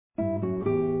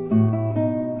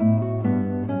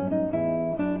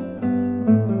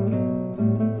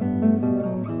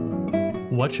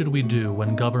What should we do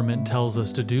when government tells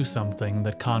us to do something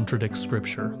that contradicts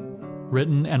Scripture?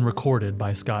 Written and recorded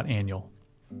by Scott Aniol.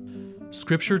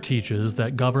 Scripture teaches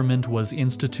that government was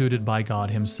instituted by God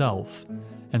Himself,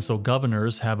 and so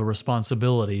governors have a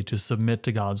responsibility to submit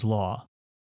to God's law.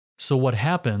 So what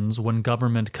happens when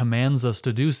government commands us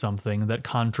to do something that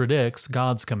contradicts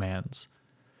God's commands?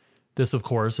 This, of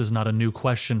course, is not a new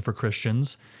question for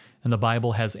Christians, and the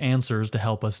Bible has answers to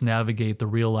help us navigate the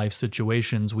real-life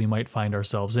situations we might find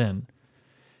ourselves in.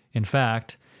 In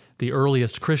fact, the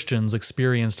earliest Christians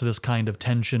experienced this kind of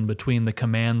tension between the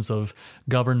commands of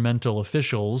governmental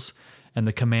officials and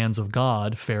the commands of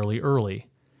God fairly early.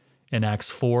 In Acts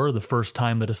 4, the first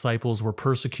time the disciples were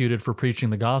persecuted for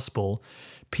preaching the gospel,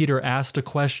 Peter asked a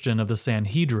question of the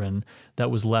Sanhedrin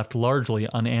that was left largely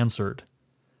unanswered.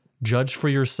 Judge for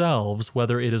yourselves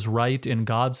whether it is right in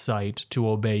God's sight to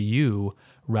obey you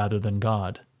rather than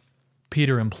God.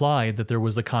 Peter implied that there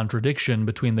was a contradiction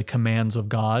between the commands of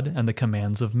God and the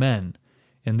commands of men,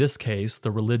 in this case, the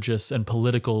religious and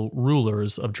political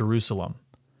rulers of Jerusalem.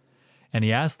 And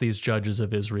he asked these judges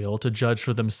of Israel to judge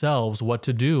for themselves what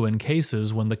to do in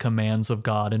cases when the commands of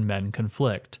God and men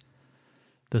conflict.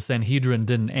 The Sanhedrin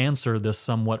didn't answer this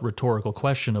somewhat rhetorical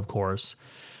question, of course,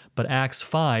 but Acts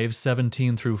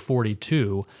 5:17 through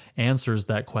 42 answers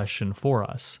that question for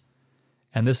us.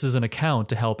 And this is an account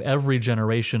to help every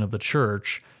generation of the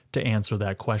church to answer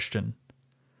that question.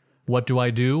 What do I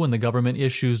do when the government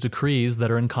issues decrees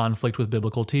that are in conflict with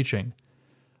biblical teaching?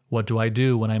 What do I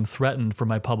do when I'm threatened for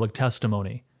my public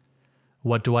testimony?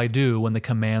 What do I do when the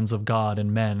commands of God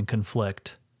and men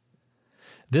conflict?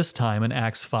 This time in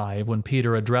Acts 5, when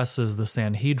Peter addresses the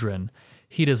Sanhedrin,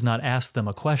 he does not ask them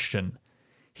a question.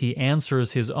 He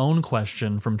answers his own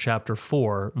question from chapter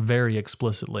 4 very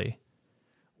explicitly.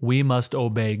 We must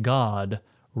obey God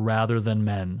rather than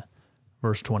men.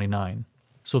 Verse 29.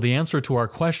 So the answer to our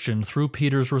question through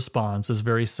Peter's response is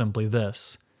very simply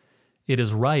this. It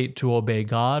is right to obey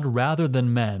God rather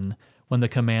than men when the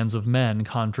commands of men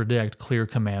contradict clear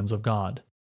commands of God.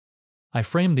 I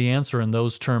frame the answer in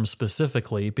those terms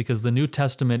specifically because the New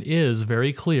Testament is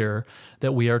very clear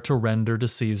that we are to render to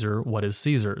Caesar what is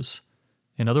Caesar's.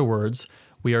 In other words,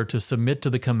 we are to submit to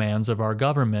the commands of our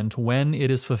government when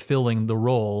it is fulfilling the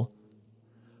role,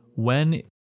 when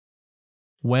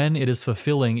it is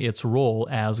fulfilling its role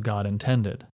as God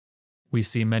intended. We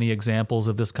see many examples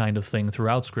of this kind of thing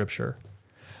throughout Scripture.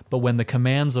 But when the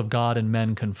commands of God and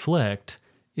men conflict,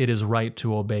 it is right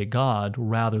to obey God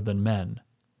rather than men.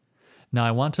 Now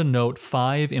I want to note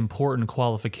 5 important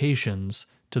qualifications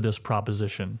to this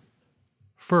proposition.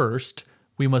 First,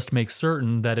 we must make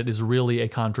certain that it is really a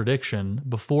contradiction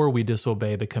before we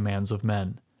disobey the commands of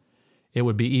men. It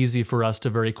would be easy for us to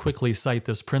very quickly cite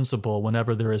this principle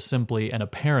whenever there is simply an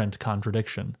apparent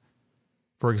contradiction.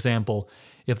 For example,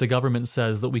 if the government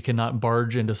says that we cannot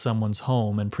barge into someone's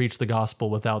home and preach the gospel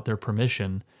without their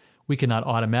permission, we cannot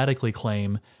automatically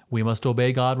claim we must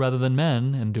obey God rather than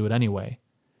men and do it anyway.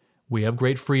 We have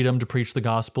great freedom to preach the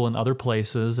gospel in other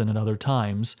places and in other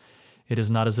times. It is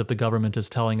not as if the government is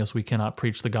telling us we cannot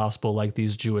preach the gospel like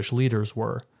these Jewish leaders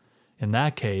were. In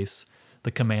that case,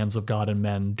 the commands of God and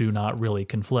men do not really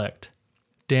conflict.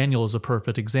 Daniel is a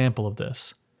perfect example of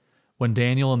this. When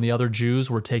Daniel and the other Jews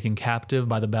were taken captive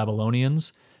by the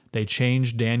Babylonians, they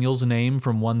changed Daniel's name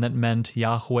from one that meant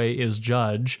Yahweh is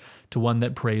judge to one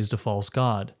that praised a false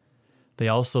god. They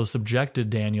also subjected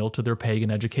Daniel to their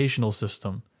pagan educational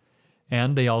system,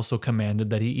 and they also commanded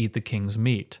that he eat the king's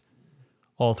meat.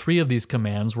 All 3 of these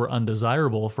commands were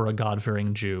undesirable for a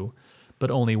God-fearing Jew,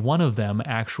 but only one of them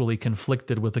actually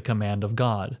conflicted with the command of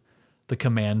God, the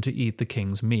command to eat the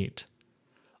king's meat.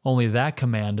 Only that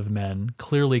command of men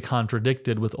clearly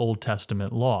contradicted with Old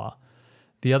Testament law.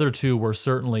 The other 2 were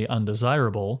certainly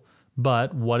undesirable,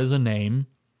 but what is a name?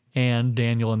 And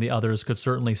Daniel and the others could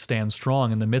certainly stand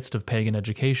strong in the midst of pagan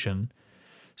education.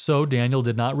 So Daniel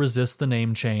did not resist the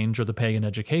name change or the pagan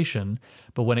education,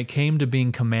 but when it came to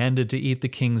being commanded to eat the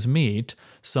king's meat,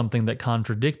 something that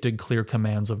contradicted clear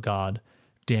commands of God,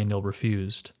 Daniel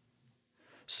refused.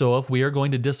 So if we are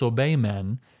going to disobey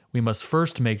men, we must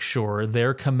first make sure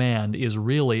their command is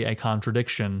really a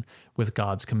contradiction with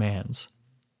God's commands.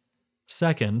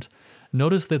 Second,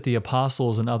 notice that the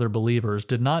apostles and other believers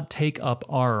did not take up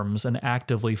arms and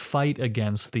actively fight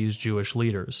against these Jewish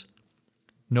leaders.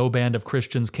 No band of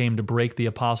Christians came to break the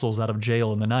apostles out of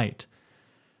jail in the night.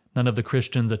 None of the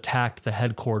Christians attacked the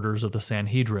headquarters of the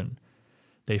Sanhedrin.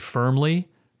 They firmly,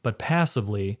 but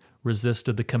passively,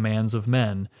 resisted the commands of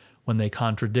men when they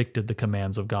contradicted the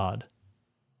commands of God.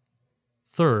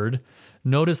 Third,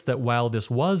 notice that while this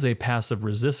was a passive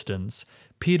resistance,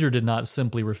 Peter did not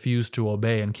simply refuse to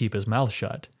obey and keep his mouth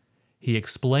shut. He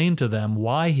explained to them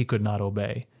why he could not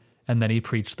obey, and then he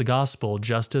preached the gospel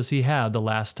just as he had the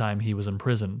last time he was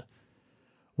imprisoned.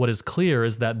 What is clear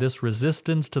is that this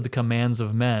resistance to the commands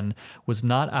of men was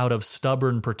not out of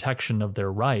stubborn protection of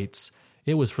their rights,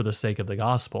 it was for the sake of the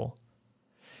gospel.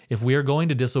 If we are going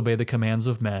to disobey the commands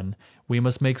of men, we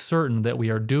must make certain that we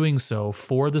are doing so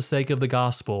for the sake of the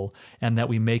gospel and that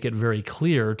we make it very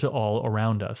clear to all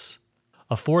around us.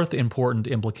 A fourth important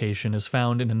implication is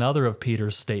found in another of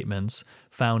Peter's statements,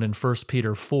 found in 1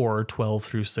 Peter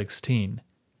 4:12-16.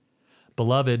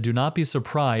 Beloved, do not be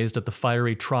surprised at the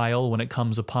fiery trial when it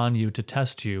comes upon you to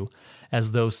test you,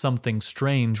 as though something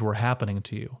strange were happening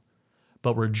to you.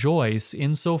 But rejoice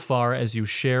insofar as you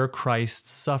share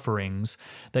Christ's sufferings,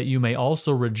 that you may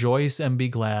also rejoice and be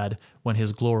glad when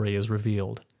his glory is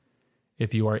revealed.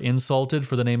 If you are insulted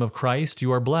for the name of Christ,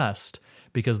 you are blessed,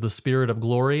 because the Spirit of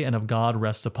glory and of God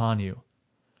rests upon you.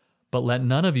 But let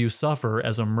none of you suffer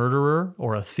as a murderer,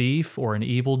 or a thief, or an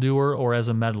evildoer, or as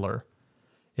a meddler.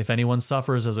 If anyone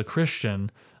suffers as a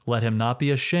Christian, let him not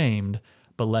be ashamed,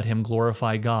 but let him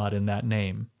glorify God in that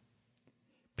name.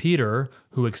 Peter,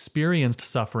 who experienced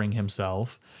suffering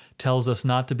himself, tells us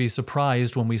not to be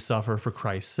surprised when we suffer for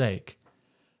Christ's sake.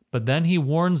 But then he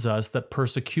warns us that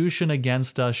persecution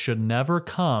against us should never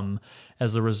come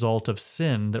as a result of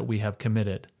sin that we have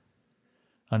committed.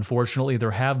 Unfortunately,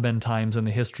 there have been times in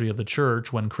the history of the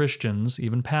church when Christians,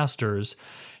 even pastors,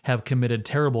 have committed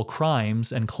terrible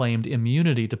crimes and claimed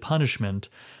immunity to punishment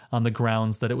on the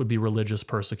grounds that it would be religious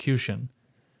persecution.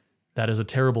 That is a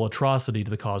terrible atrocity to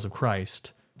the cause of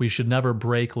Christ. We should never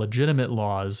break legitimate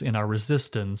laws in our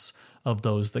resistance of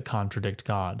those that contradict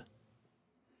God.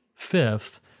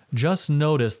 Fifth, just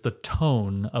notice the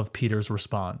tone of Peter's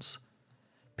response.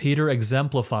 Peter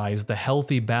exemplifies the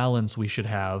healthy balance we should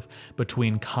have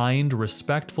between kind,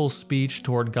 respectful speech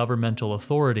toward governmental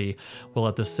authority, while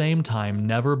at the same time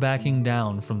never backing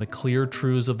down from the clear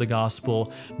truths of the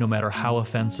gospel, no matter how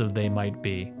offensive they might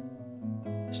be.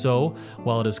 So,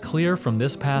 while it is clear from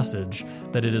this passage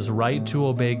that it is right to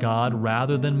obey God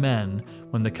rather than men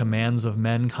when the commands of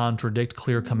men contradict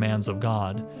clear commands of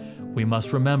God, we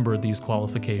must remember these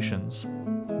qualifications.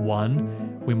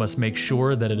 1, we must make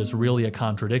sure that it is really a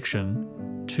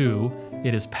contradiction. 2,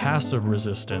 it is passive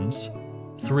resistance.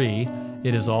 3,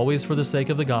 it is always for the sake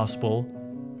of the gospel.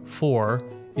 4,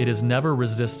 it is never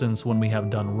resistance when we have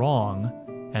done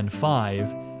wrong. And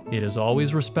 5, it is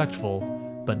always respectful,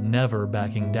 but never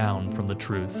backing down from the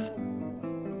truth.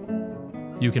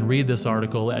 You can read this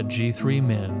article at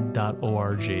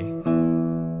g3min.org.